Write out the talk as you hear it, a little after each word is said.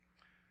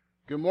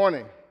Good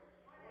morning.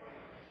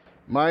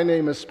 My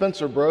name is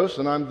Spencer Brose,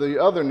 and I'm the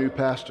other new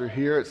pastor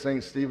here at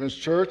St. Stephen's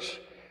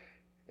Church.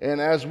 And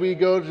as we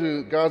go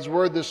to God's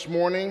Word this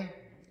morning,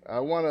 I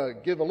want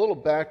to give a little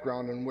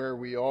background on where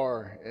we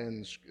are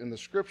in the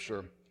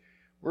Scripture.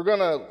 We're going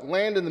to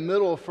land in the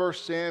middle of 1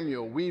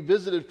 Samuel. We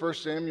visited 1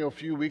 Samuel a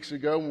few weeks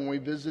ago when we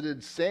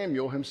visited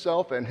Samuel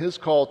himself and his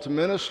call to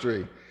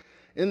ministry.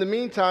 In the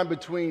meantime,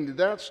 between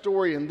that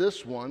story and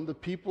this one, the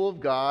people of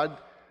God,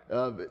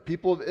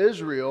 people of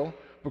Israel,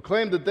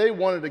 proclaimed that they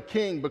wanted a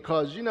king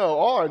because,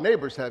 all our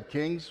neighbors have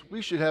kings.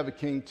 We should have a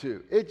king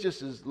too. It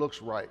just looks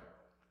right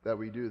that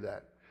we do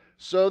that.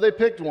 So they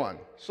picked one,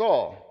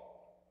 Saul.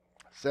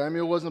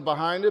 Samuel wasn't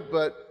behind it,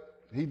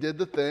 but he did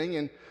the thing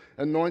and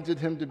anointed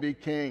him to be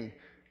king.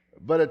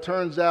 But it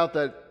turns out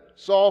that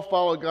Saul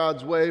followed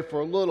God's way for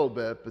a little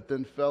bit, but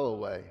then fell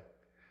away.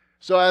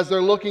 So as they're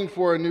looking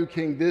for a new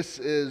king, this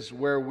is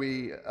where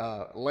we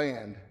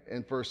land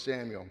in 1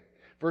 Samuel.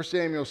 1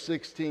 Samuel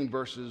 16,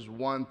 verses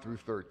 1 through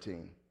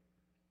 13.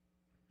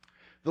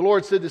 The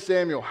Lord said to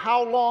Samuel,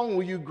 "How long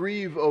will you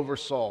grieve over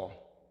Saul?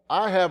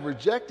 I have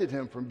rejected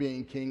him from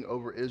being king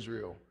over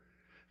Israel.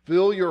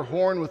 Fill your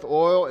horn with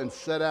oil and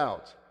set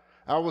out.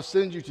 I will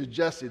send you to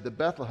Jesse the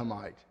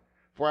Bethlehemite,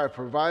 for I have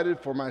provided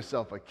for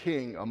myself a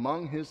king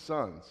among his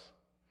sons."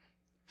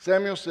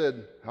 Samuel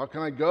said, "How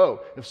can I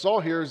go? If Saul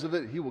hears of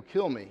it, he will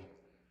kill me."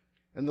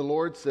 And the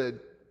Lord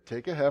said,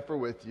 "Take a heifer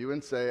with you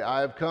and say, 'I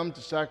have come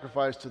to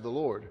sacrifice to the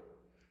Lord.'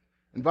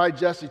 Invite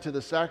Jesse to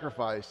the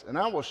sacrifice, and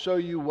I will show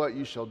you what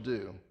you shall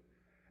do.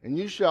 And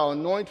you shall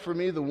anoint for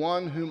me the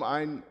one whom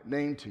I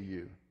name to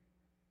you."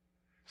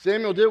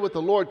 Samuel did what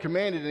the Lord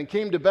commanded and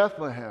came to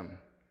Bethlehem.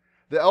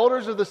 The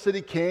elders of the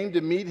city came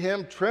to meet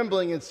him,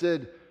 trembling, and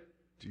said,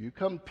 "Do you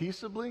come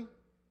peaceably?"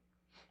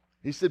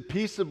 He said,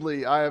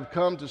 "Peaceably I have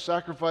come to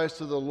sacrifice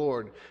to the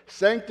Lord.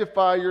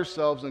 Sanctify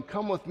yourselves and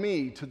come with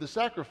me to the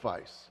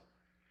sacrifice."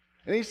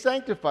 And he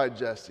sanctified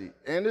Jesse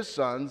and his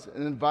sons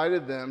and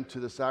invited them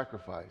to the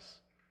sacrifice.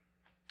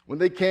 When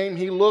they came,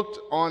 he looked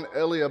on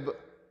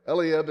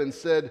Eliab and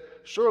said,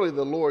 "Surely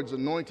the Lord's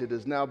anointed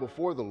is now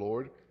before the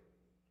Lord."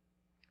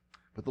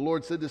 But the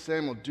Lord said to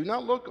Samuel, "Do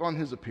not look on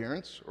his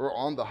appearance or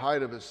on the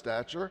height of his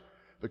stature,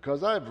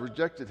 because I have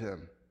rejected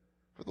him.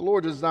 For the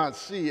Lord does not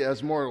see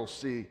as mortals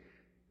see.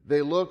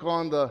 They look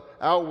on the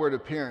outward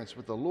appearance,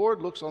 but the Lord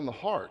looks on the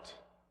heart."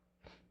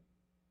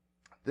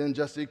 Then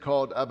Jesse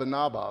called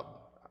Abinadab,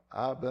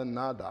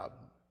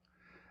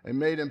 and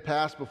made him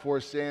pass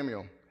before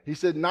Samuel. He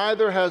said,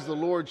 "Neither has the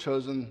Lord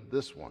chosen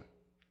this one."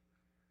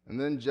 And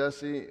then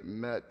Jesse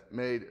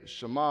made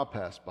Shammah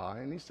pass by,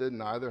 and he said,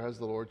 "Neither has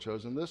the Lord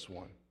chosen this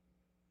one."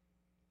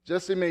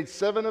 Jesse made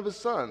 7 of his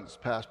sons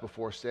pass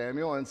before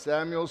Samuel, and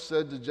Samuel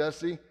said to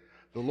Jesse,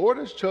 "The Lord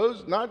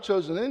has not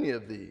chosen any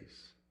of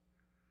these."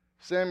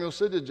 Samuel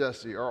said to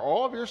Jesse, "Are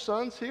all of your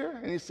sons here?"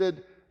 And he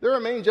said, "There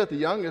remains yet the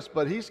youngest,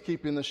 but he's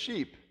keeping the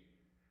sheep."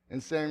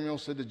 And Samuel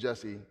said to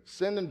Jesse,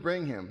 "Send and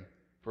bring him,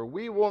 for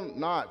we will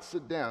not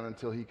sit down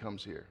until he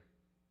comes here."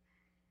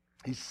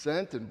 He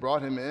sent and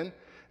brought him in.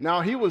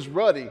 Now he was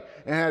ruddy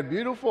and had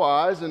beautiful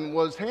eyes and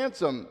was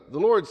handsome. The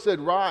Lord said,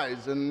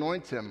 "Rise and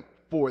anoint him,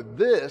 for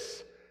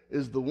this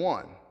is the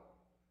one."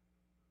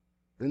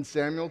 Then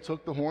Samuel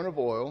took the horn of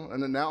oil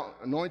and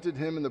anointed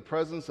him in the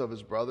presence of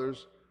his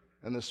brothers,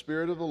 and the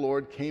Spirit of the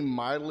Lord came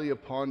mightily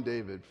upon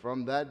David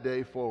from that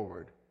day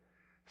forward.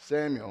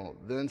 Samuel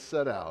then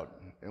set out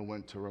and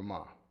went to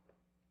Ramah.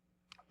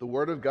 The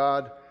word of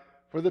God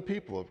for the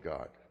people of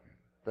God.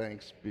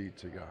 Thanks be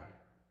to God.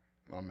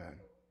 Amen.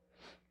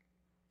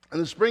 In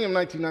the spring of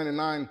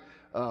 1999,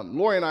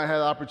 Lori and I had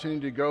the opportunity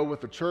to go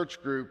with a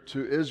church group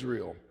to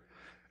Israel.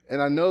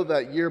 And I know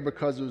that year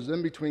because it was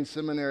in between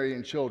seminary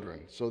and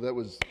children. So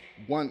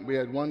we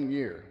had 1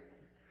 year.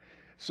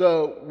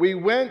 So we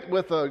went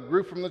with a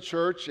group from the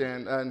church,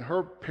 and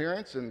her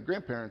parents and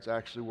grandparents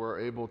actually were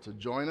able to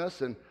join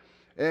us.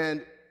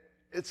 And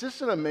it's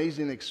just an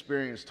amazing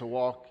experience to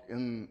walk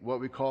in what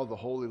we call the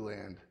Holy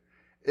Land.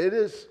 It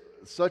is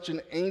such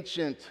an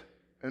ancient,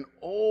 an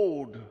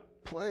old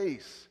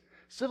place.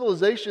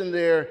 Civilization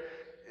there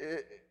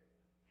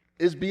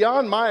is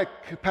beyond my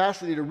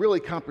capacity to really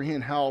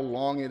comprehend how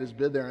long it has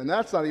been there. And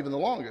that's not even the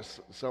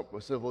longest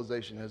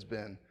civilization has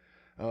been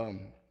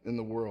in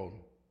the world.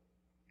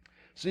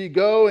 So you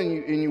go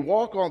and you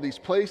walk all these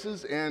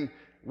places, and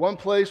one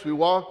place we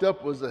walked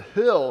up was a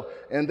hill,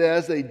 and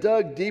as they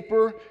dug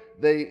deeper,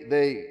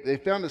 they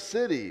found a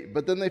city,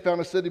 but then they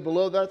found a city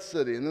below that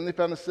city, and then they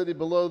found a city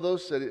below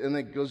those cities, and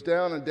it goes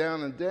down and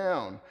down and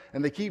down,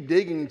 and they keep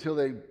digging until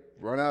they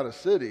run out of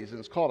cities,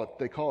 and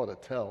they call it a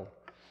tell.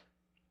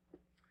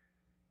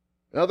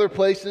 In other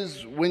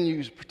places,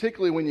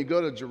 particularly when you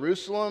go to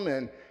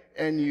Jerusalem,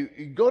 and you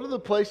go to the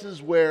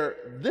places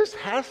where this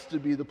has to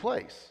be the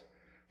place.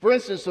 For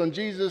instance, on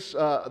Jesus,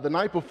 the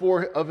night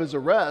before of his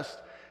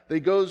arrest, they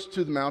goes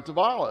to the Mount of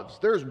Olives.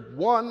 There's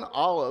one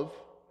olive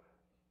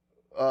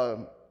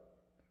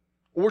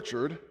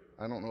orchard,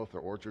 I don't know if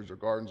they're orchards or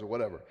gardens or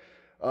whatever,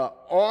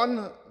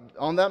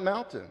 on that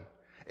mountain.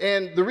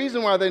 And the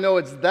reason why they know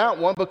it's that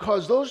one,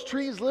 because those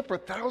trees live for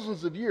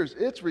thousands of years.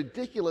 It's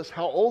ridiculous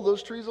how old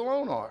those trees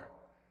alone are.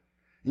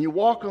 And you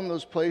walk on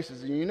those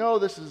places, and you know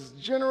this is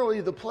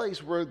generally the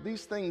place where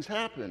these things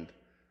happened.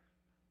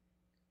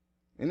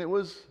 And it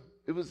was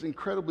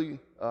incredibly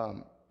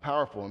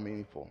powerful and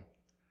meaningful.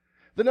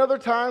 Then other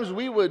times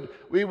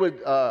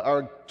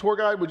our tour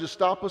guide would just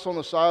stop us on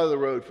the side of the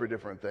road for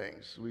different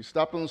things. We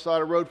stopped on the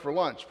side of the road for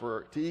lunch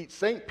to eat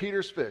St.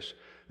 Peter's fish.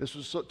 This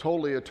was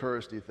totally a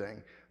touristy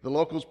thing. The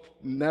locals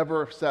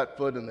never set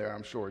foot in there,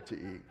 I'm sure, to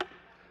eat.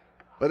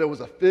 But it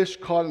was a fish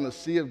caught in the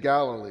Sea of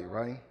Galilee,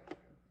 right?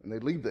 And they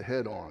leave the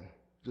head on,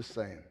 just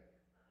saying.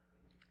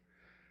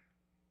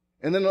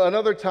 And then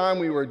another time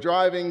we were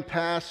driving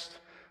past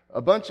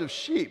a bunch of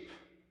sheep.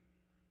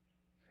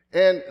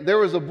 And there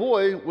was a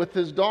boy with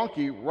his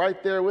donkey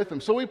right there with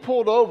him. So we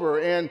pulled over,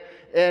 and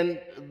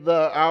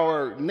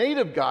our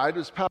native guide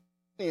was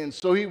Palestinian,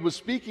 so he was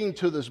speaking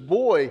to this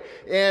boy.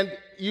 And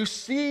you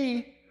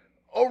see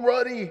a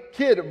ruddy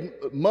kid,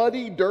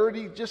 muddy,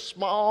 dirty, just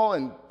small,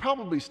 and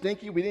probably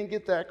stinky. We didn't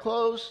get that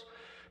close.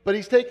 But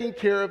he's taking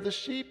care of the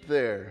sheep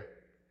there.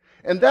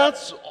 And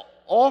that's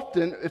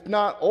often, if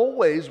not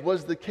always,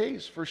 was the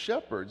case for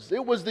shepherds.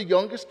 It was the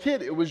youngest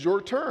kid. It was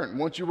your turn.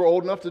 Once you were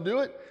old enough to do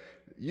it,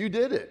 you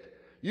did it.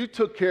 You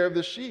took care of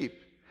the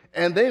sheep.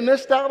 And they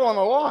missed out on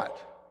a lot.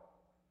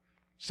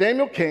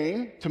 Samuel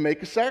came to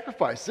make a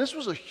sacrifice. This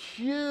was a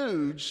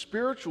huge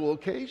spiritual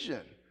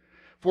occasion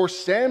for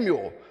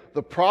Samuel,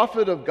 the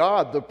prophet of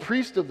God, the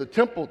priest of the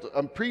temple,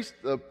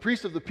 the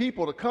priest of the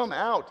people, to come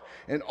out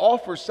and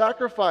offer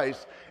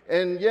sacrifice.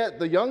 And yet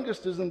the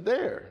youngest isn't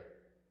there,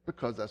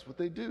 because that's what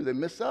they do. They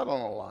miss out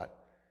on a lot.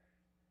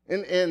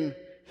 In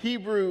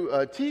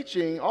Hebrew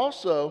teaching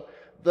also,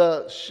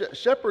 the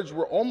shepherds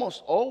were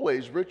almost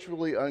always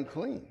ritually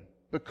unclean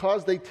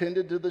because they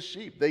tended to the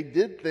sheep. They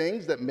did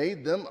things that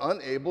made them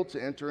unable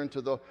to enter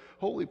into the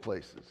holy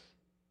places.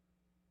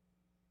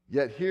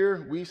 Yet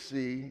here we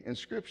see in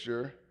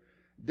Scripture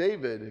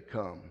David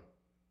come.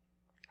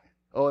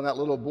 Oh, and that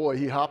little boy,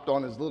 he hopped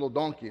on his little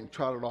donkey and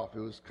trotted off. It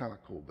was kind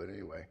of cool, but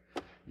anyway,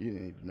 you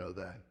didn't need to know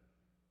that.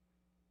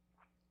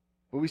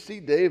 But we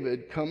see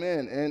David come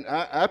in, and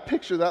I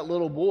picture that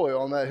little boy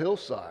on that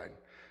hillside.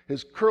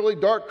 His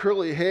dark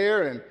curly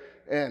hair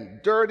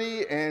and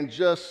dirty and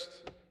just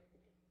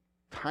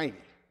tiny,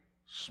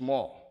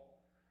 small.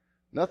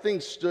 Nothing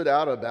stood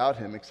out about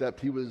him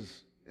except he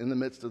was in the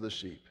midst of the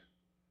sheep.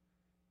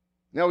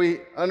 Now we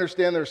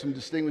understand there are some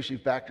distinguishing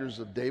factors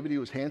of David. He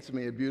was handsome,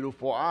 he had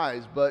beautiful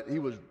eyes, but he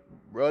was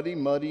ruddy,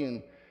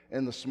 muddy,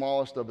 and the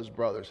smallest of his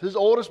brothers. His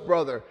oldest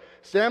brother,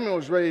 Samuel,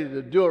 was ready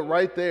to do it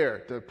right there,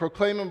 to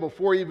proclaim him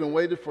before he even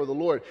waited for the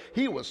Lord.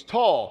 He was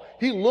tall,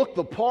 he looked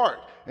the part,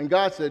 and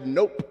God said,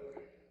 nope,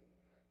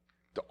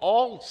 to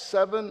all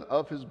 7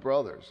 of his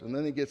brothers. And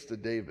then he gets to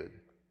David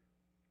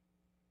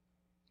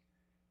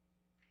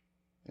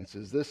and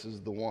says, this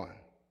is the one.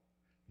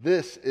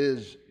 This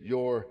is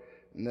your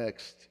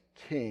next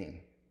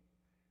king.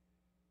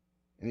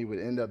 And he would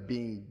end up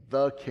being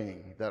the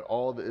king that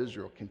all of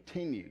Israel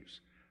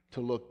continues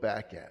to look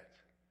back at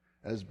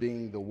as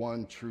being the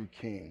one true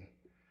king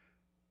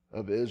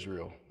of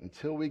Israel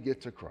until we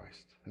get to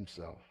Christ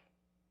himself.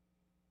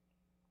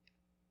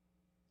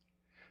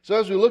 So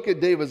as we look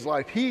at David's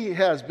life, he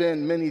has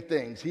been many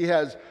things. He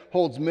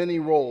holds many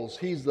roles.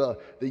 He's the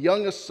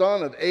youngest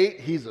son of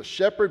 8. He's a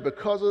shepherd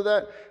because of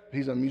that.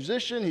 He's a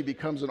musician. He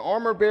becomes an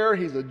armor bearer.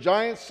 He's a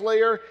giant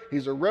slayer.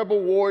 He's a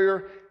rebel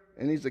warrior.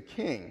 And he's a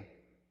king.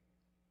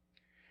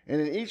 And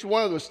in each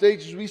one of those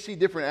stages, we see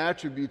different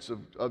attributes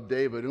of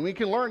David. And we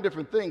can learn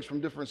different things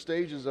from different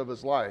stages of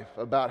his life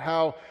about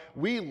how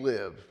we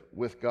live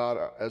with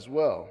God as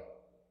well.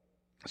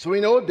 So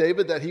we know of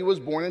David that he was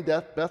born in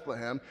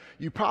Bethlehem.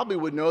 You probably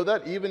would know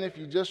that even if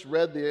you just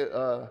read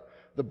the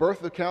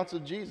birth accounts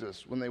of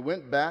Jesus, when they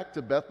went back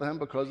to Bethlehem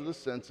because of the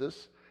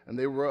census, and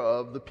they were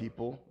of the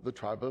people, the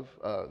tribe of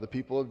the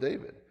people of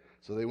David.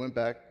 So they went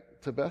back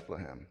to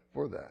Bethlehem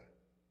for that.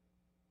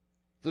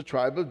 The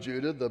tribe of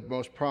Judah, the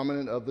most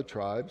prominent of the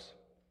tribes.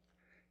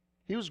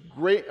 He was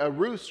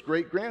Ruth's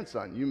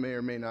great-grandson. You may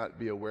or may not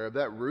be aware of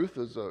that. Ruth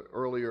is an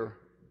earlier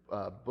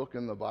book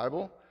in the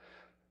Bible.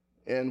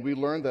 And we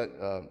learned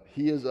that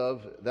he is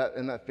of that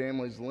in that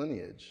family's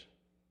lineage.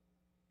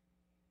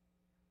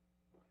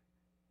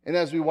 And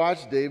as we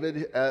watch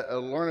David,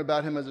 learn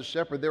about him as a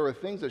shepherd, there were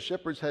things that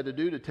shepherds had to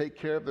do to take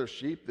care of their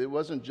sheep. It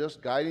wasn't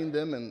just guiding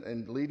them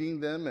and leading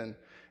them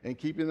and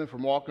keeping them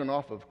from walking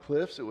off of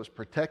cliffs. It was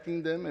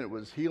protecting them, and it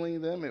was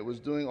healing them. It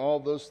was doing all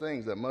those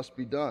things that must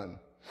be done.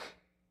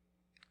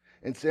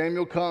 And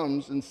Samuel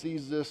comes and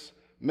sees this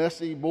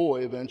messy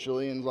boy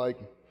eventually and is like,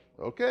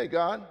 okay,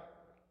 God,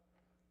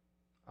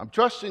 I'm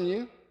trusting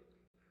you.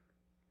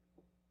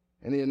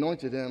 And he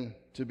anointed him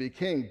to be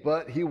king,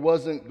 but he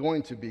wasn't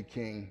going to be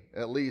king,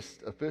 at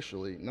least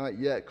officially, not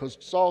yet, because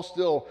Saul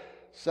still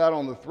sat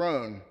on the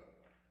throne.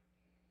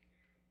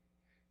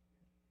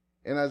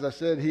 And as I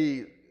said,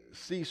 he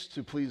ceased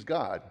to please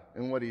God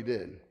in what he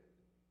did.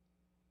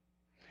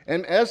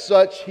 And as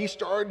such, he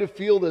started to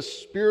feel this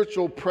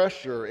spiritual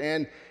pressure,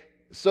 and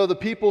So the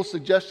people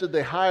suggested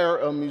they hire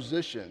a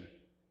musician.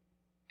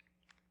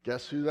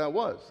 Guess who that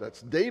was?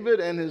 That's David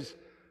and his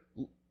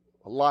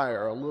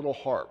lyre, a little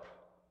harp.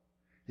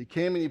 He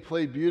came and he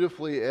played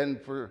beautifully, and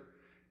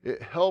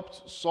it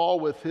helped Saul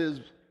with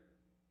his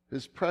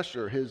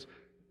pressure, his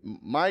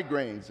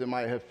migraines, it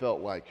might have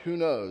felt like. Who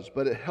knows?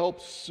 But it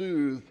helped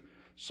soothe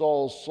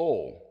Saul's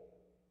soul.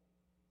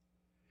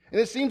 And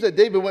it seems that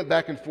David went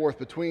back and forth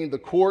between the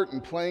court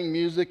and playing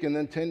music and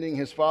then tending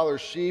his father's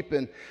sheep.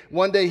 And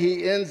one day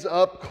he ends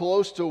up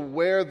close to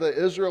where the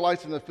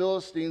Israelites and the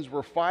Philistines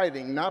were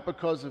fighting, not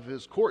because of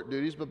his court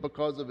duties, but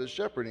because of his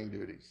shepherding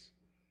duties.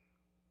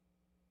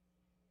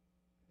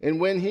 And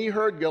when he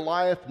heard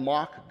Goliath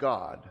mock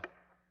God,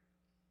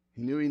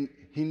 he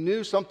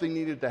knew something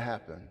needed to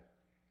happen.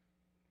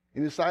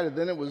 He decided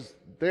then it was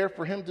there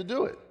for him to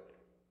do it.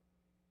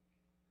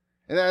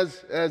 And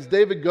as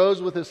David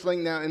goes with his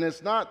sling now, and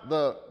it's not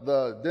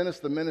the Dennis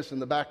the Menace in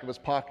the back of his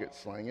pocket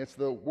sling, it's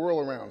the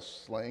whirl-around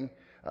sling.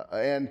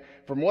 And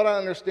from what I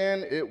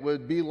understand, it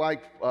would be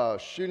like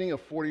shooting a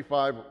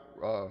 .45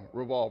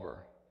 revolver,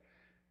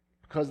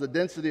 because the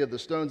density of the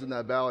stones in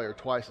that valley are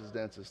twice as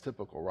dense as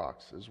typical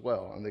rocks as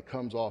well, and it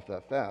comes off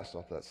that fast,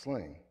 off that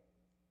sling.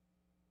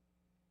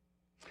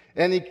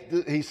 And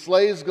he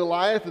slays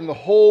Goliath, and the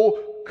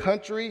whole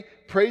country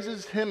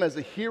praises him as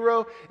a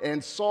hero,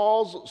 and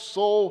Saul's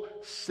soul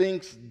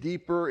sinks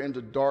deeper into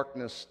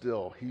darkness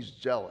still. He's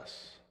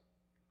jealous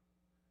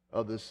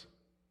of this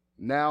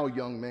now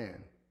young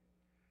man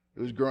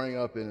who was growing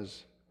up in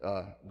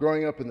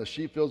the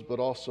sheep fields, but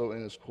also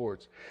in his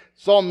courts.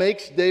 Saul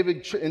makes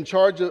David in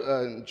charge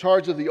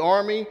of the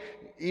army.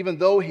 Even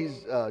though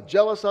he's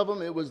jealous of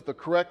him, it was the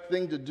correct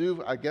thing to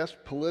do, I guess,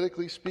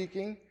 politically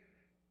speaking.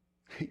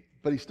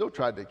 But he still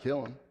tried to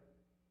kill him.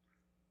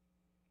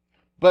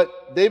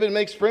 But David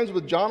makes friends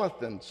with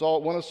Jonathan,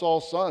 one of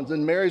Saul's sons,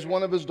 and marries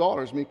one of his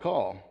daughters,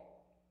 Michal.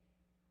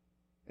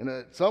 And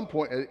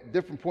at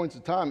different points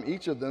in time,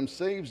 each of them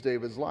saves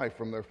David's life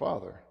from their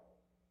father.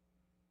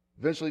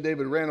 Eventually,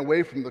 David ran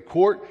away from the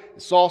court.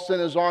 Saul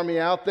sent his army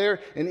out there.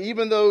 And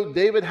even though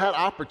David had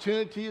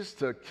opportunities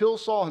to kill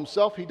Saul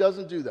himself, he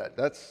doesn't do that.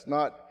 That's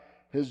not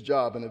his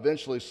job. And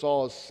eventually,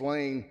 Saul is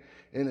slain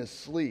in his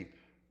sleep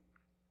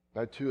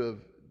by two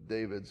of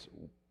David's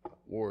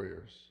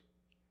warriors.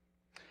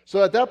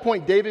 So at that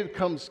point, David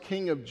becomes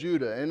king of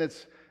Judah, and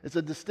it's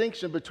a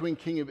distinction between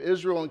king of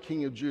Israel and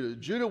king of Judah.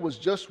 Judah was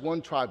just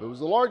one tribe. It was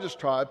the largest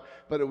tribe,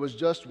 but it was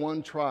just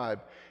one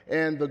tribe.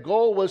 And the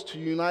goal was to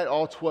unite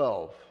all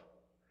 12.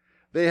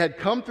 They had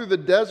come through the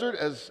desert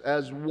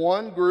as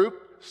one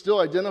group, still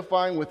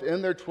identifying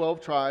within their 12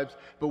 tribes,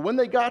 but when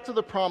they got to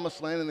the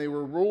promised land and they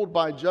were ruled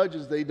by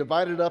judges, they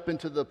divided up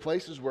into the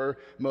places where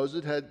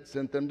Moses had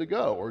sent them to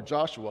go, or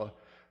Joshua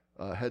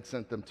had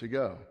sent them to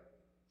go.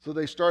 So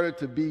they started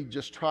to be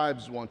just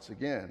tribes once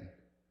again.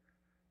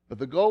 But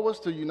the goal was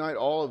to unite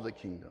all of the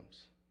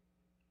kingdoms.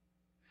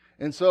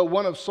 And so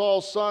one of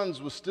Saul's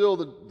sons was still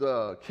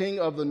the king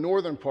of the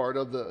northern part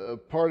of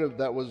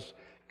that was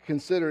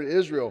considered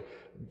Israel.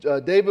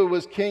 David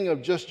was king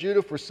of just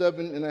Judah for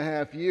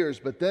 7.5 years,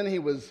 but then he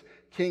was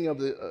king of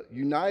the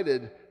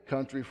united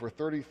country for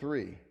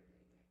 33.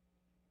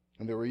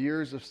 And there were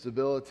years of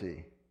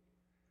stability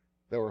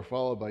that were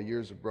followed by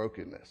years of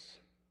brokenness.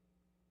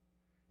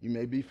 You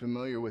may be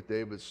familiar with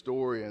David's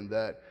story in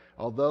that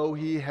although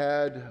he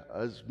had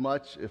as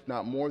much, if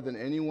not more, than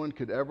anyone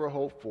could ever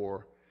hope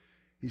for,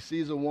 he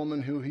sees a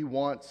woman who he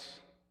wants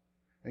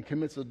and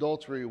commits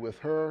adultery with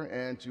her,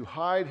 and to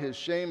hide his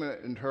shame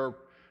and her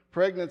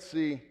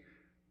pregnancy,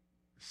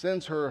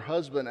 sends her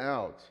husband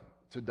out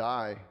to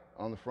die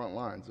on the front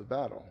lines of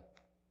battle.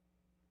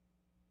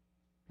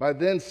 By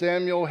then,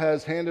 Samuel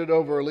has handed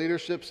over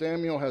leadership.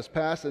 Samuel has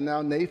passed, and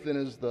now Nathan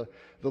is the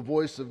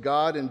voice of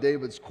God in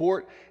David's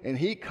court. And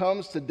he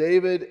comes to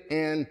David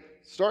and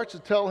starts to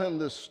tell him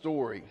this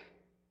story.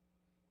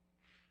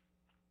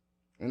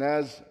 And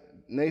as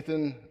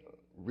Nathan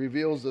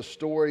reveals the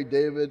story,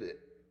 David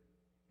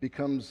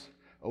becomes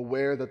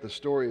aware that the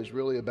story is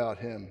really about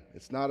him.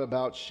 It's not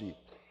about sheep.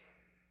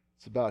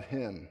 It's about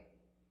him.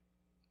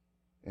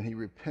 And he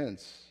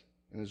repents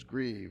and is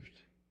grieved.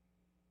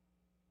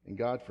 And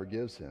God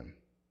forgives him.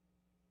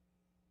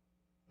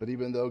 But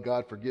even though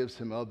God forgives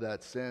him of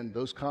that sin,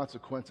 those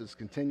consequences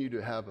continue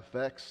to have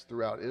effects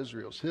throughout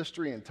Israel's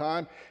history and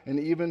time, and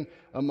even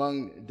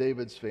among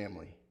David's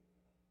family.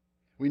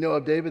 We know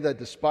of David that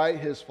despite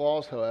his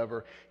flaws,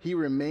 however, he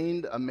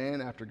remained a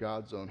man after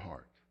God's own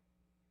heart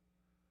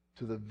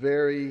to the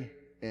very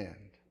end.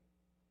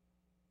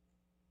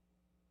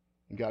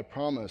 And God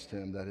promised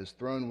him that his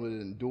throne would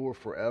endure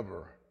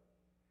forever,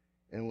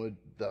 and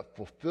the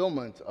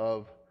fulfillment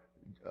of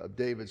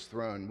David's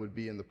throne would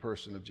be in the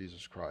person of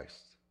Jesus Christ,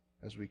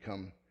 as we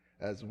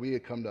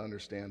had come to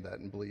understand that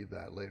and believe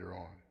that later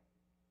on.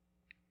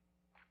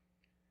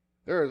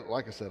 There are,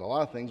 like I said, a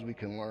lot of things we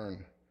can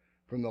learn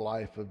from the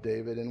life of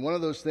David, and one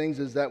of those things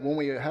is that when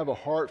we have a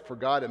heart for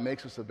God, it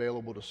makes us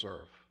available to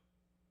serve.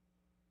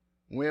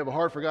 When we have a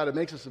heart for God, it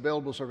makes us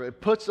available to serve.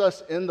 It puts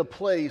us in the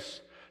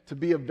place to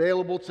be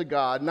available to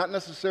God, not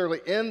necessarily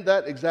in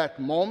that exact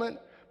moment,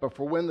 but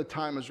for when the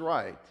time is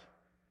right.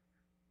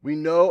 We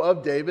know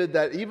of David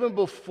that even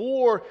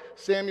before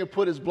Samuel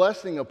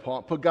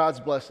put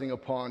God's blessing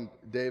upon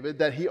David,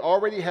 that he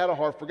already had a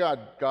heart for God.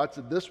 God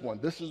said, this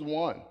is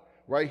one,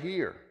 right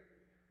here.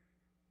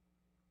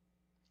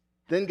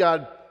 Then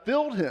God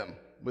filled him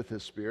with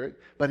his Spirit,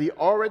 but he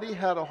already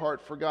had a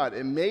heart for God.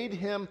 It made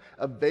him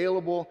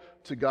available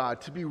to God,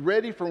 to be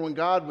ready for when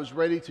God was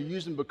ready to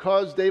use him,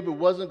 because David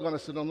wasn't going to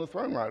sit on the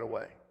throne right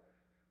away.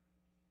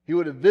 He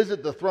would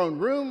visit the throne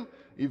room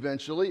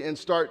eventually and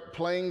start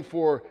playing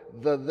for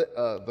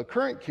the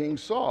current king,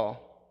 Saul,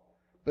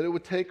 but it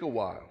would take a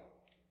while.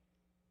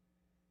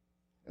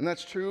 And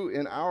that's true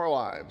in our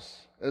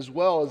lives as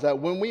well, is that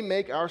when we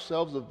make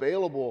ourselves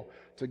available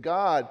to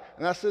God,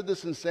 and I said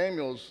this in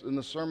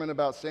the sermon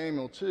about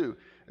Samuel too,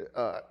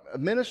 a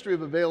ministry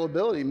of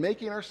availability,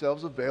 making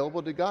ourselves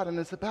available to God, and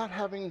it's about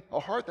having a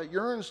heart that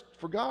yearns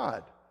for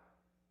God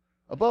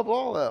above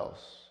all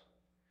else.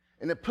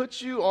 And it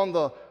puts you on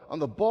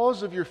the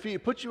balls of your feet.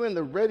 It puts you in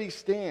the ready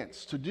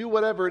stance to do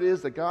whatever it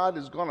is that God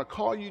is going to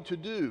call you to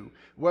do,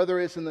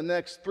 whether it's in the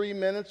next 3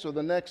 minutes or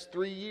the next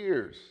 3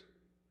 years.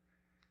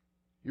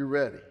 You're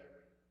ready.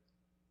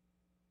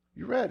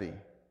 You're ready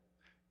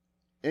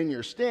in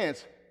your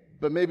stance,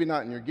 but maybe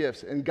not in your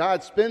gifts. And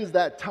God spends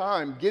that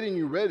time getting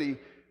you ready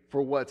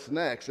for what's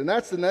next. And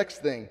that's the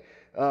next thing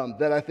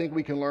that I think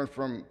we can learn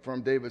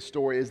from David's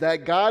story, is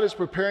that God is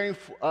preparing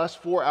us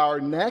for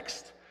our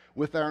next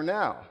with our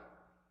now.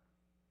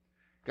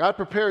 God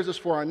prepares us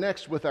for our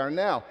next with our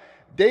now.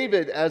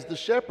 David, as the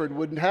shepherd,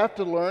 would have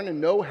to learn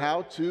and know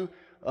how to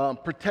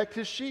protect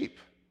his sheep.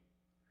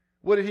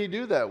 What did he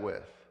do that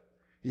with?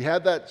 He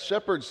had that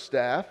shepherd's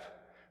staff,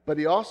 but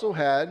he also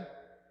had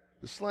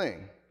the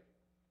sling.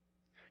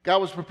 God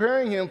was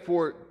preparing him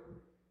for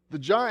the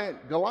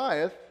giant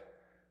Goliath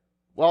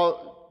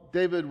while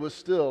David was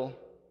still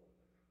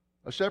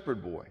a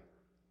shepherd boy.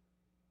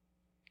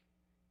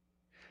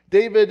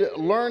 David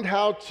learned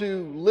how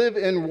to live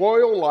in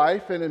royal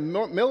life and in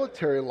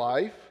military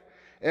life,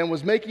 and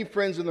was making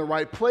friends in the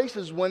right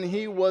places when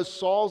he was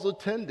Saul's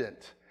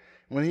attendant,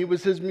 when he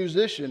was his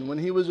musician, when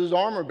he was his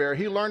armor bearer.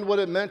 He learned what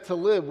it meant to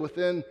live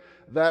within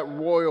that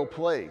royal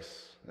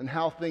place and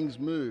how things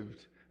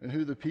moved and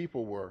who the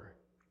people were.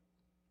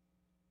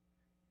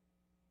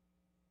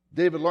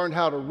 David learned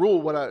how to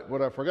rule. What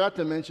I forgot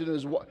to mention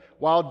is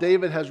while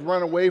David has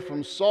run away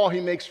from Saul,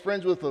 he makes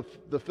friends with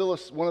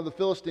one of the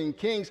Philistine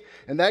kings,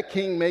 and that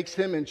king makes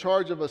him in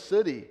charge of a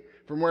city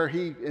from where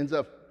he ends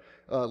up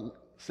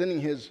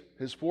sending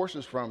his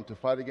forces from to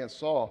fight against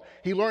Saul.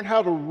 He learned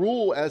how to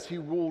rule as he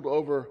ruled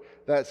over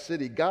that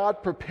city.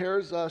 God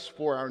prepares us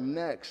for our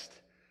next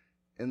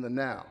in the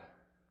now.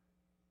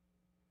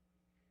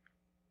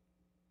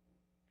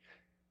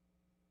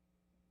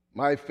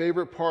 My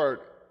favorite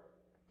part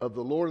of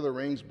the Lord of the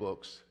Rings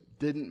books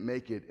didn't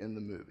make it in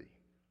the movie.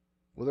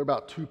 Well, there are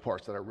about 2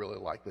 parts that I really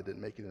like that didn't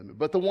make it in the movie.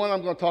 But the one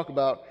I'm going to talk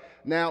about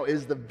now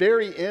is the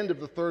very end of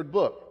the 3rd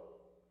book.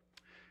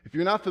 If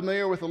you're not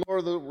familiar with the Lord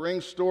of the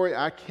Rings story,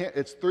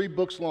 it's 3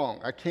 books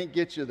long. I can't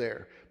get you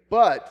there.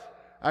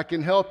 But I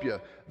can help you.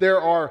 There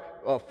are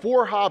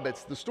 4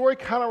 hobbits. The story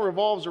kind of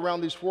revolves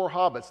around these 4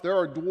 hobbits. There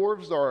are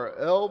dwarves, there are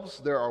elves,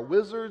 there are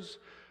wizards,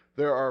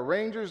 there are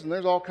rangers, and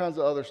there's all kinds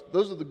of others.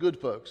 Those are the good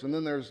folks, and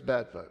then there's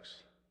bad folks.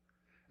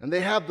 And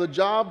they have the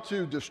job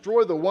to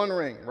destroy the One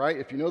Ring, right?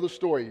 If you know the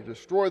story, you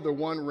destroy the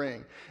One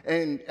Ring.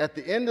 And at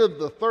the end of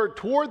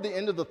toward the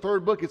end of the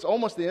 3rd book, it's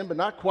almost the end, but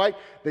not quite,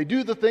 they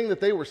do the thing that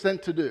they were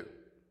sent to do.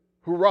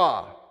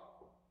 Hurrah!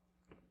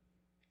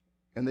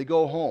 And they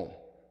go home.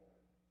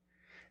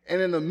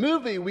 And in the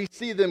movie, we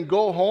see them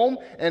go home,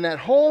 and at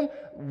home,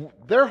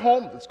 their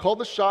home, it's called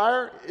the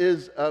Shire,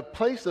 is a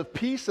place of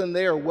peace, and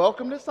they are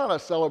welcomed. It's not a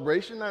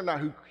celebration. They're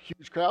not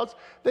huge crowds.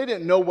 They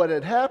didn't know what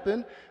had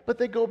happened, but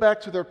they go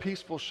back to their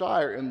peaceful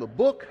Shire. In the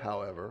book,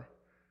 however,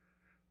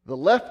 the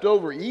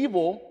leftover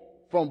evil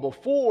from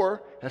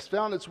before has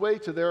found its way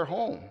to their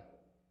home.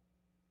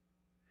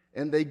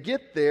 And they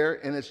get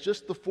there, and it's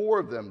just the 4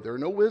 of them. There are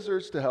no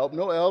wizards to help,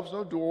 no elves,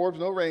 no dwarves,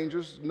 no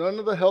rangers, none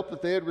of the help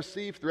that they had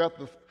received throughout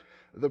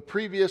the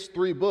previous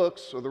 3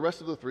 books, or the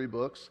rest of the 3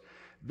 books.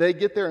 They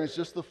get there and it's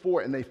just the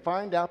 4, and they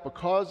find out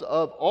because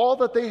of all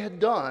that they had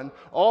done,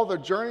 all the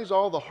journeys,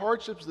 all the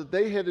hardships that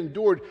they had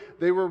endured,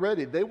 they were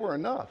ready. They were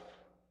enough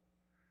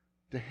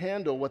to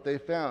handle what they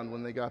found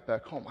when they got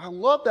back home. I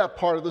love that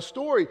part of the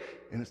story,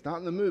 and it's not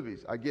in the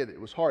movies. I get it.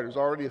 It was hard. It was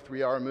already a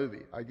 3-hour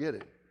movie. I get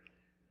it.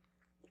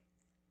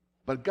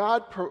 But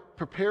God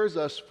prepares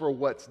us for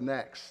what's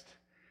next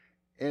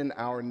in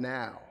our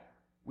now.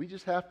 We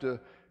just have to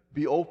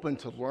be open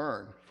to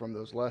learn from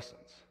those lessons.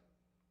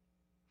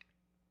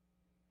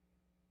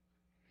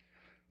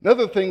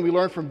 Another thing we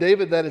learned from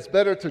David, that it's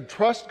better to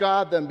trust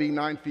God than be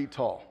 9 feet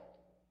tall.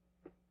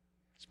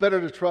 It's better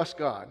to trust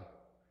God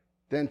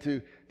than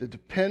to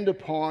depend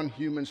upon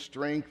human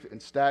strength and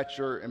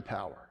stature and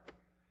power.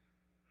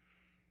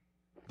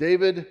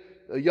 David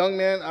a young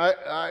man,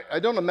 I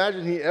don't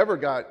imagine he ever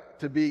got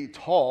to be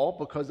tall,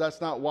 because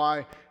that's not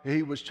why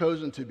he was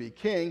chosen to be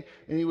king.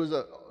 And he was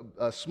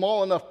a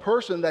small enough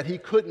person that he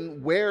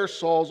couldn't wear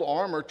Saul's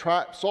armor.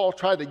 Saul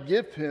tried to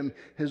give him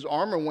his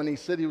armor when he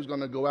said he was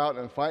going to go out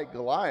and fight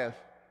Goliath,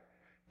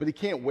 but he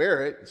can't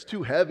wear it. It's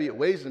too heavy. It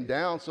weighs him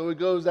down. So he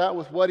goes out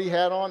with what he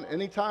had on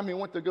anytime he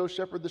went to go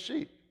shepherd the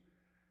sheep.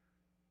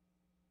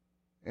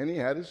 And he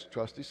had his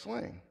trusty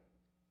sling.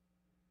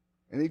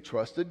 And he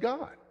trusted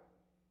God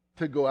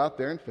to go out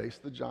there and face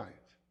the giant.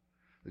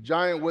 The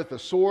giant with a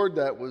sword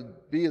that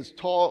would be as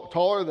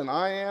taller than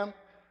I am,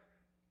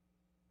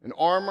 and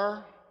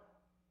armor,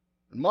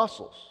 and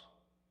muscles.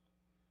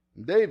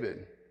 And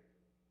David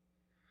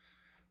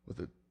with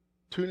a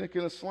tunic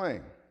and a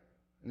sling,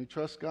 and he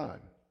trusts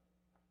God.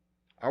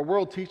 Our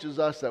world teaches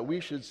us that we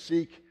should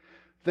seek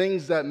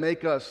things that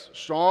make us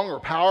strong or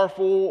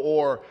powerful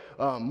or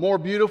more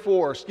beautiful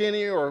or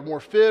skinny or more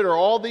fit, or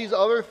all these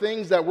other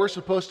things that we're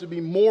supposed to be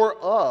more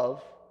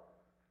of,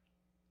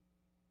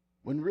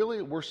 when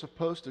really we're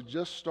supposed to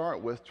just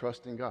start with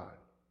trusting God.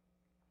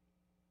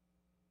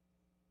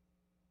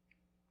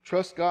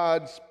 Trust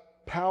God's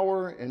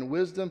power and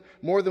wisdom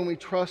more than we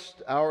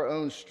trust our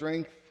own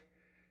strength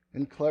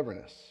and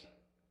cleverness.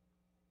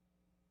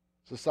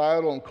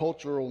 Societal and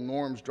cultural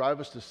norms drive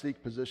us to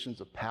seek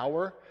positions of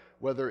power,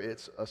 whether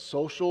it's a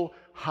social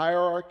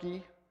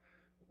hierarchy,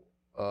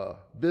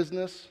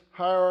 business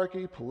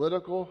hierarchy,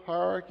 political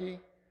hierarchy,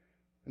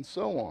 and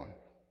so on.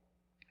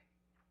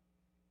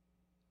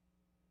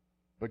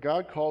 But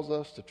God calls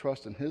us to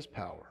trust in His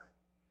power,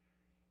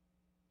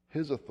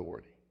 His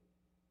authority,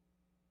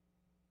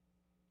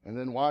 and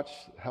then watch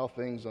how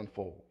things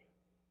unfold.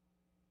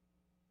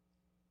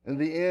 In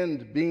the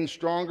end, being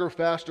stronger,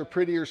 faster,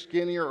 prettier,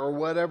 skinnier, or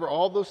whatever,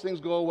 all those things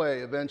go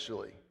away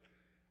eventually.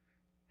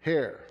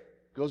 Hair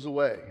goes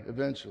away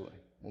eventually.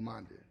 Well,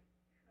 mine did.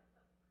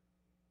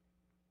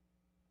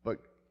 But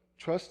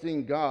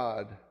trusting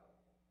God,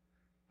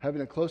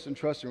 having a close and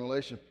trusting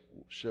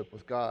relationship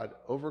with God,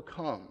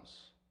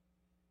 overcomes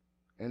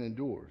and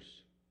endures.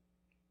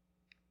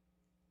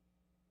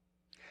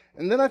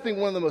 And then I think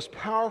one of the most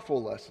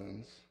powerful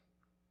lessons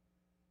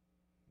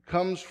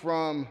comes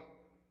from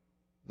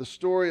the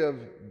story of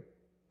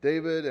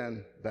David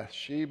and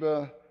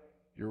Bathsheba,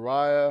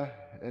 Uriah,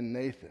 and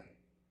Nathan.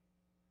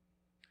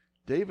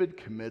 David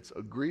commits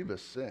a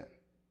grievous sin.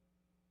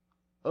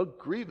 A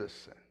grievous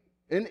sin.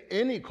 In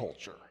any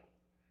culture,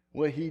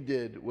 what he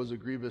did was a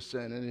grievous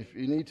sin. And if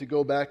you need to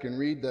go back and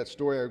read that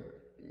story,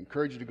 I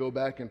encourage you to go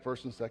back in 1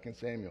 and 2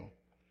 Samuel.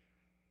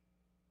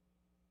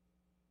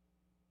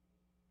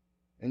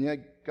 And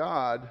yet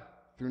God,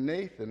 through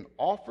Nathan,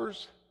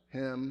 offers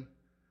him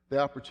the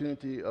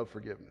opportunity of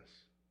forgiveness.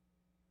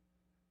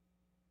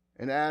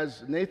 And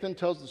as Nathan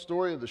tells the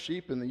story of the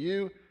sheep and the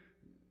ewe,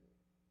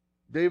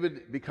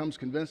 David becomes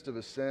convinced of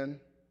his sin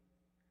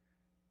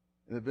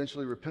and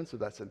eventually repents of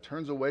that sin,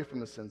 turns away from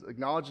the sins,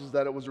 acknowledges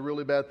that it was a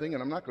really bad thing,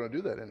 and I'm not going to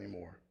do that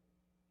anymore.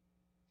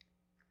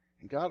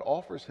 And God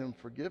offers him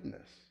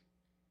forgiveness.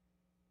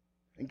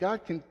 And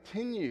God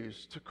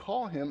continues to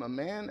call him a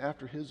man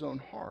after his own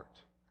heart.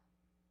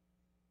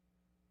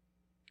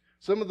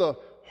 Some of the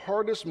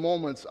hardest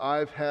moments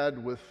I've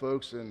had with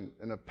folks in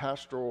a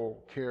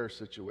pastoral care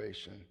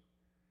situation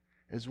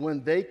is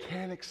when they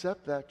can't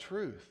accept that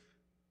truth.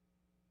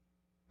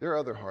 There are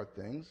other hard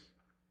things,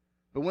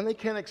 but when they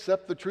can't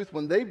accept the truth,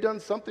 when they've done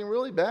something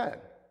really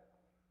bad,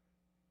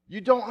 you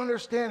don't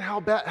understand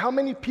how bad, how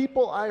many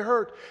people I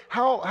hurt,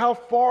 how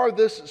far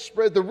this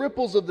spread, the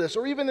ripples of this,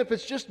 or even if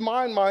it's just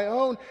my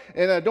own,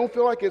 and I don't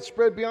feel like it's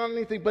spread beyond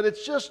anything, but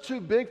it's just too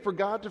big for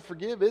God to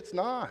forgive. It's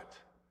not.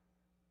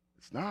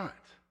 It's not.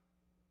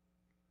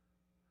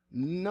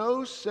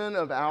 No sin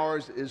of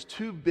ours is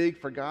too big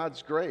for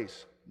God's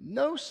grace.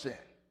 No sin.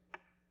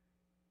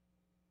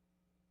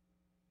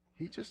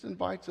 He just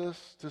invites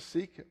us to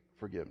seek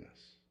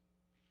forgiveness,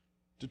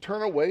 to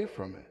turn away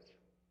from it,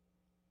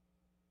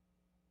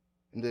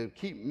 and to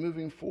keep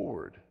moving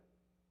forward.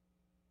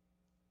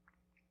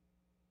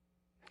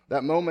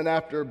 That moment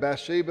after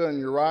Bathsheba and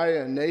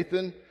Uriah and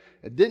Nathan,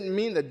 it didn't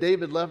mean that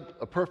David left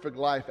a perfect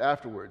life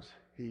afterwards.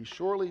 He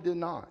surely did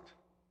not.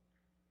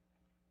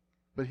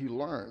 But he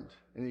learned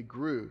and he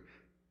grew.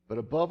 But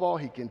above all,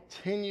 he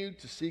continued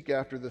to seek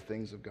after the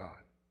things of God.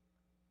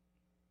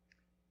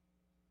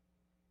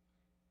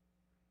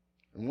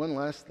 And one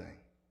last thing.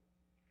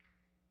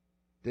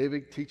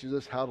 David teaches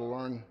us how to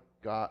learn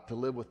God, to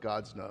live with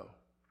God's no.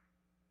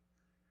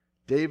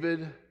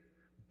 David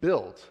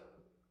built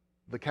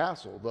the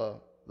castle,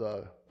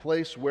 the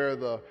place where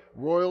the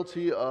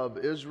royalty of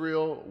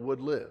Israel would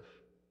live.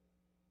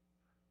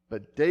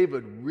 But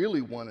David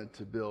really wanted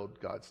to build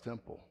God's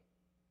temple.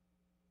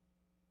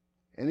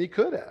 And he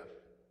could have.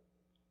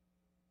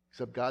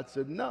 Except God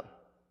said no.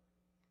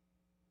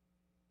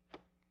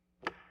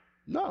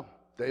 No,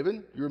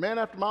 David, you're a man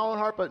after my own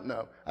heart, but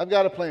no, I've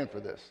got a plan for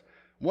this.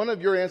 One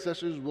of your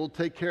ancestors will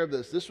take care of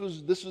this. This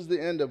was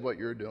the end of what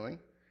you're doing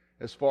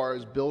as far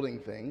as building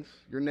things.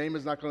 Your name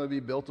is not going to be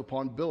built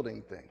upon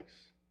building things.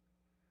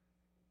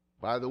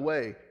 By the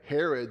way,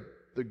 Herod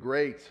the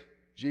great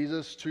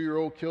Jesus,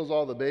 2-year-old kills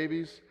all the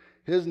babies.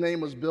 His name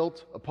was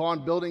built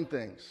upon building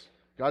things.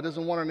 God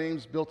doesn't want our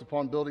names built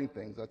upon building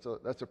things.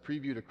 That's a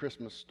preview to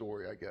Christmas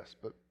story, I guess.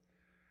 But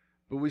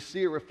we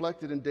see it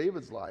reflected in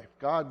David's life.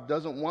 God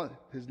doesn't want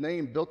his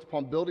name built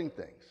upon building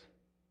things.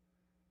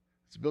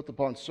 It's built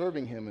upon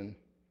serving him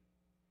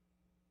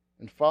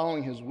and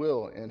following his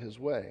will and his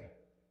way.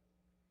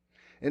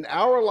 In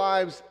our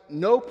lives,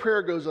 no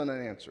prayer goes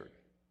unanswered.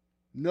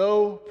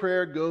 No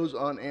prayer goes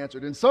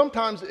unanswered. And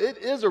sometimes it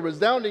is a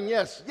resounding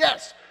yes.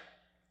 Yes,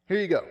 here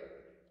you go.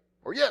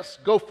 Or yes,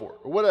 go for it,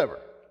 or whatever.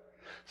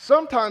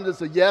 Sometimes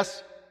it's a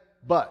yes,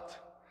 but.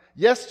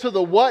 Yes to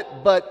the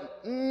what,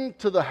 but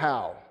to the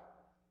how.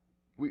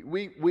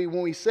 We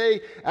when we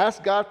say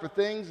ask God for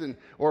things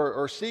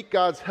or seek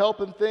God's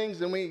help in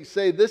things, and we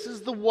say this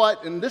is the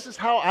what and this is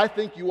how I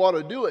think you ought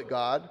to do it,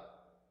 God.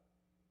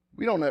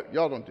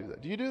 Y'all don't do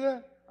that. Do you do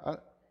that?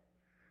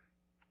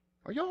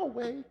 Are y'all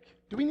awake?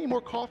 Do we need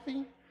more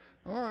coffee?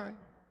 All right.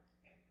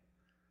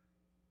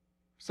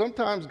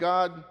 Sometimes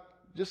God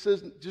just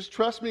says, just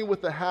trust me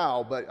with the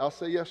how, but I'll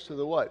say yes to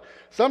the what.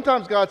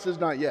 Sometimes God says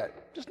not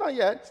yet. Just not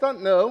yet. It's not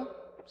no.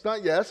 It's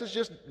not yes. It's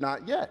just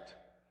not yet.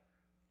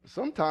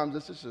 Sometimes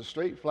it's just a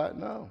straight, flat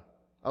no.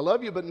 I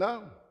love you, but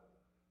no.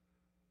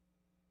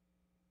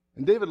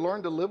 And David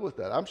learned to live with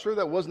that. I'm sure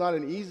that was not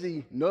an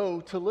easy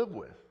no to live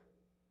with.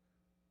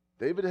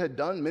 David had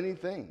done many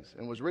things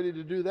and was ready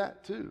to do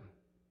that too.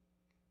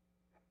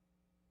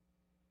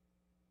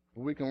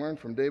 But we can learn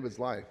from David's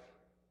life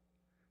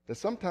that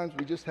sometimes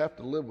we just have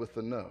to live with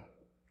the no,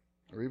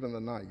 or even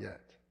the not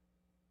yet.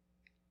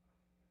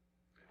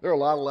 There are a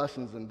lot of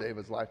lessons in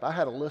David's life. I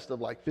had a list of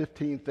like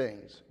 15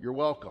 things. You're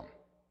welcome.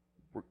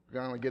 We're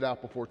going to get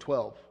out before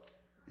 12,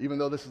 even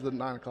though this is the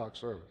 9 o'clock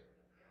service.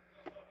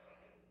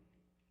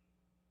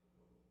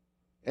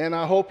 And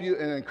I hope you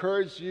and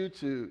encourage you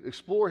to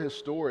explore his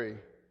story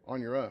on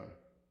your own,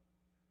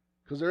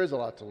 because there is a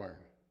lot to learn,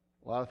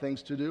 a lot of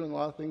things to do and a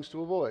lot of things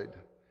to avoid,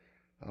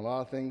 and a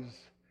lot of things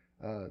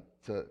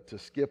to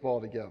skip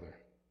altogether.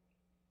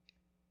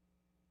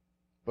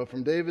 But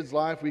from David's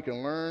life, we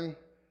can learn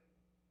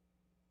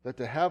that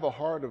to have a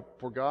heart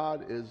for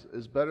God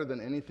is better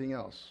than anything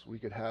else we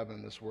could have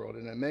in this world,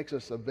 and it makes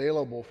us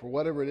available for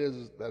whatever it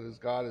is that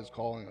God is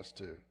calling us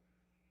to.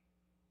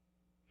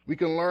 We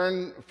can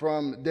learn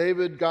from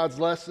David God's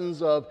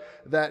lessons of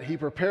that he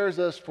prepares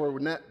us for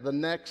the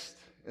next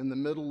in the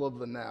middle of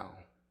the now.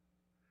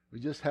 We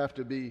just have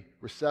to be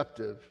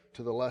receptive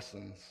to the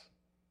lessons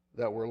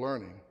that we're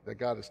learning, that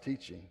God is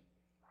teaching.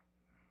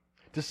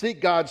 To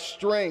seek God's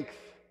strength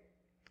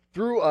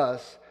through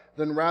us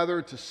than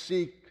rather to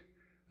seek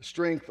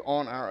strength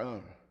on our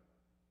own.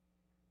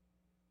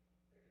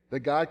 That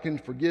God can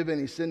forgive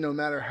any sin no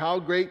matter how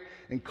great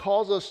and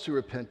calls us to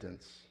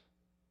repentance.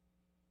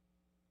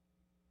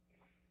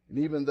 And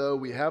even though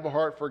we have a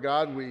heart for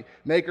God, we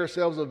make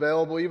ourselves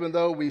available, even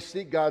though we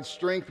seek God's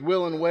strength,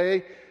 will, and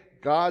way,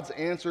 God's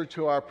answer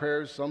to our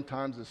prayers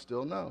sometimes is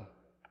still no,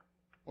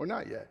 or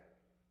not yet.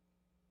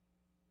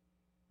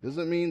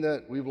 Doesn't mean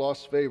that we've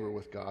lost favor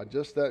with God,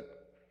 just that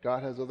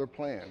God has other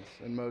plans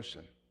in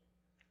motion.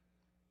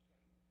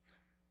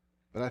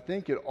 But I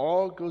think it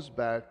all goes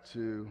back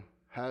to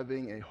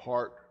having a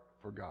heart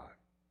for God,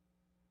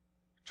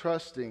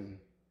 trusting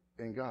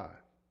in God,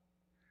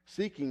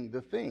 seeking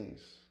the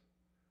things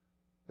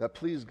that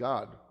please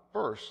God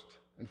first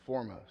and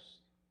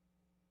foremost.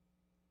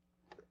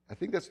 I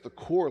think that's the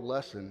core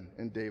lesson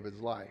in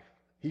David's life.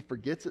 He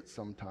forgets it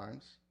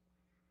sometimes.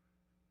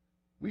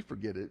 We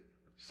forget it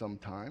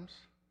sometimes.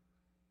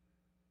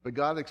 But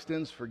God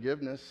extends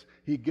forgiveness.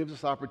 He gives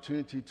us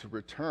opportunity to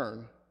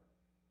return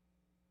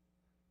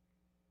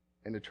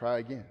and to try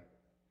again.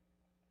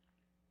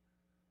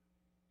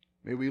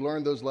 May we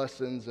learn those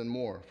lessons and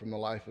more from the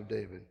life of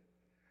David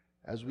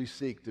as we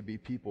seek to be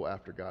people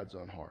after God's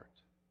own heart.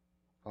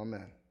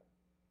 Amen.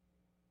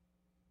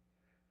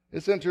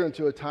 Let's enter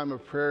into a time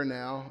of prayer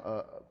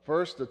now.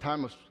 First, a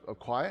time of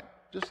quiet,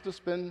 just to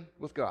spend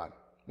with God.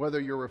 Whether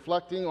you're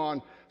reflecting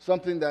on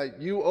something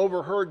that you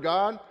overheard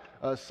God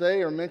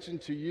say or mention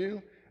to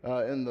you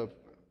in the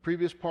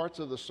previous parts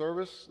of the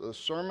service, the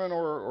sermon,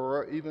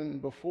 or even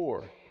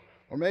before.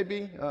 Or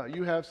maybe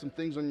you have some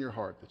things on your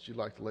heart that you'd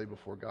like to lay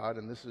before God,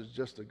 and this is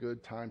just a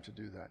good time to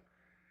do that.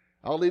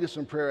 I'll lead us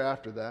in prayer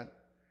after that.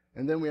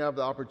 And then we have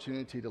the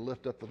opportunity to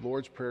lift up the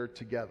Lord's Prayer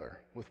together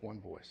with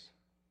one voice.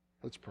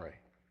 Let's pray.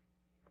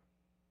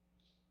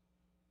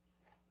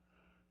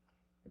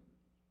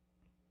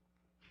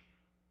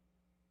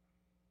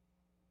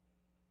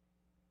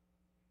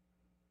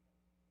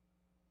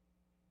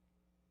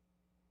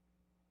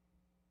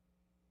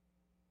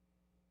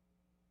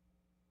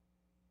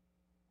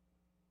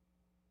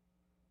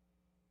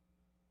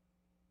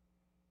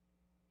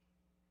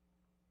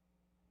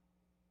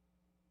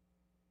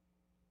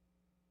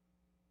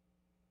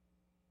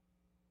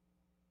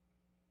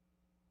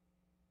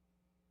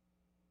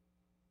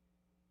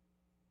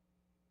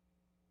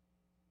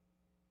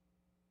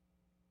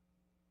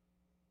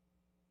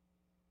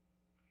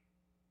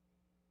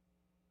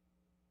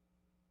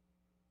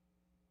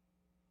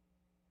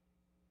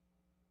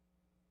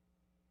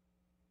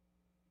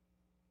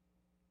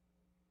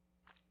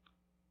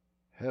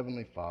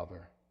 Heavenly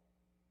Father,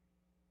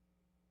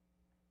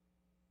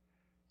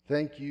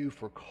 thank you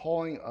for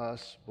calling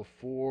us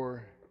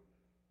before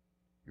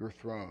your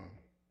throne,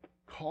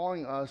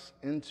 calling us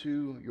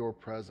into your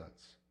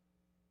presence.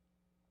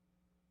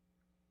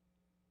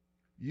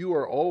 You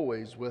are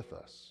always with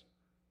us,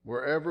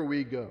 wherever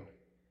we go.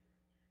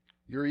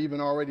 You're even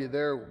already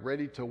there,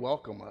 ready to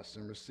welcome us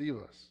and receive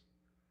us.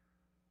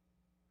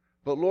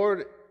 But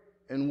Lord,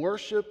 in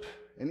worship,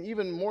 and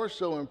even more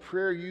so in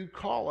prayer, you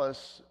call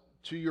us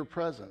to your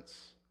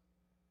presence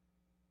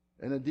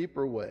in a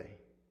deeper way,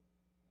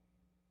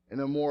 in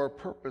a more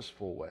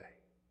purposeful way,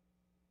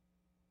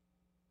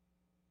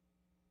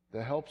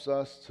 that helps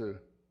us to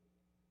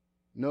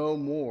know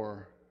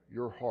more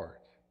your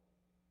heart.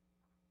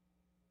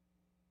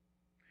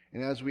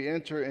 And as we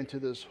enter into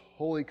this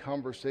holy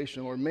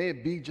conversation, Lord, may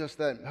it be just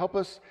that. Help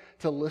us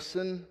to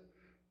listen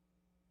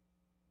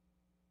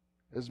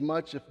as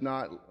much, if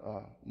not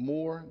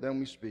more, than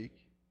we speak.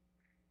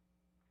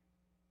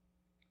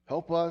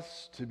 Help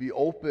us to be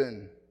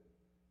open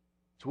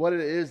to what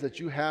it is that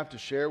you have to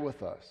share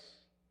with us.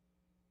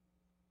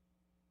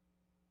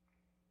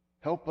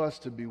 Help us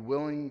to be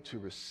willing to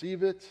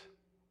receive it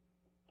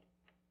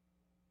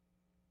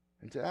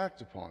and to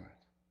act upon it,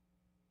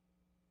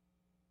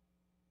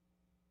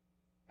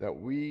 that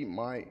we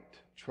might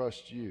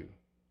trust you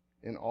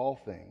in all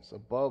things,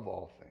 above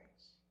all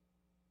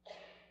things,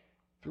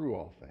 through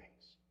all things.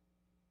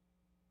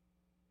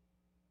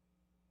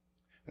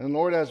 And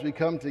Lord, as we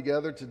come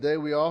together today,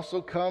 we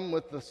also come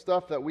with the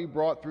stuff that we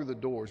brought through the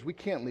doors. We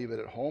can't leave it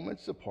at home.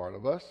 It's a part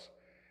of us.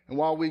 And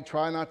while we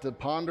try not to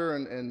ponder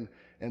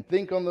and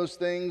think on those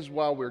things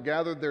while we're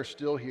gathered, they're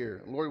still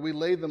here. Lord, we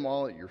lay them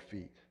all at your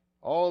feet.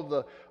 All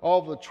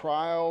of the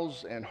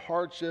trials and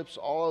hardships,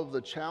 all of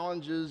the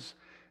challenges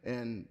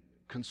and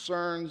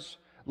concerns.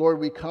 Lord,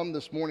 we come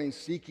this morning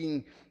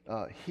seeking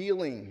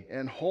healing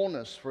and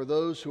wholeness for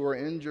those who are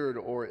injured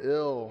or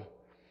ill.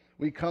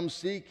 We come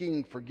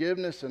seeking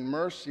forgiveness and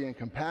mercy and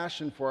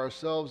compassion for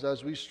ourselves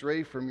as we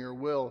stray from your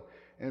will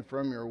and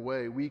from your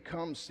way. We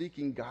come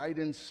seeking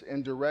guidance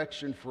and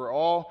direction for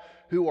all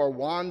who are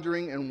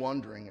wandering and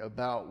wondering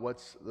about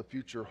what the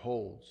future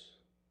holds.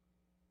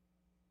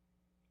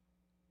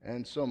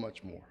 And so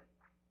much more.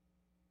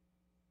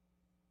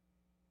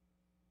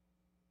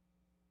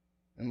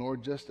 And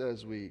Lord, just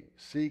as we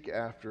seek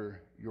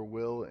after your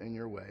will and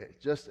your way,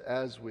 just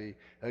as we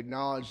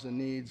acknowledge the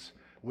needs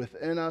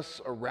within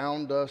us,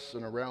 around us,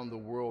 and around the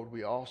world,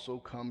 we also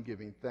come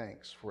giving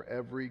thanks for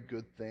every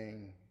good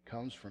thing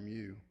comes from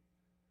you.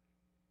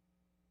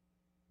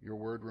 Your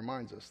word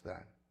reminds us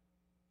that.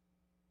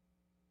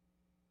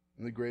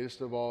 And the greatest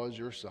of all is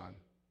your Son,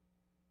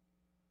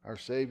 our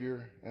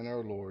Savior and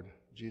our Lord,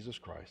 Jesus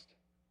Christ.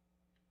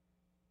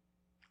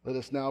 Let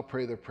us now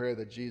pray the prayer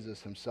that Jesus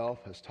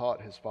himself has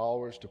taught his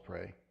followers to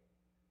pray.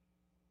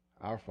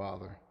 Our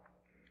Father,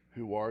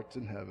 who art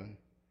in heaven,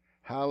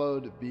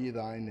 hallowed be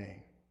thy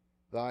name.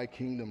 Thy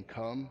kingdom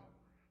come,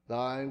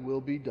 thy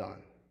will be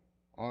done,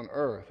 on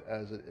earth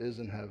as it is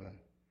in heaven.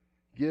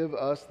 Give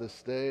us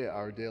this day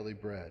our daily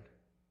bread,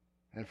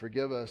 and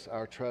forgive us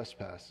our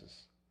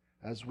trespasses,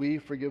 as we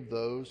forgive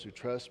those who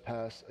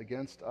trespass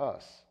against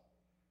us.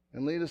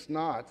 And lead us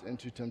not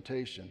into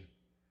temptation,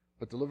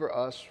 but deliver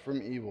us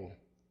from evil.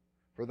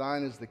 For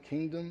thine is the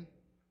kingdom,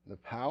 the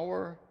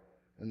power,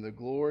 and the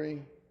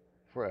glory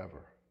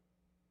forever.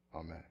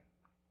 Amen.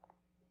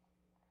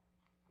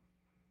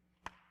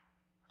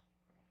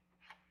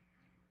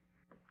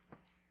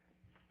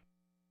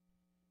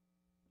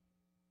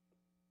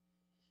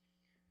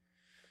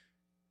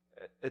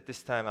 At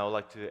this time, I would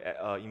like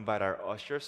to invite our ushers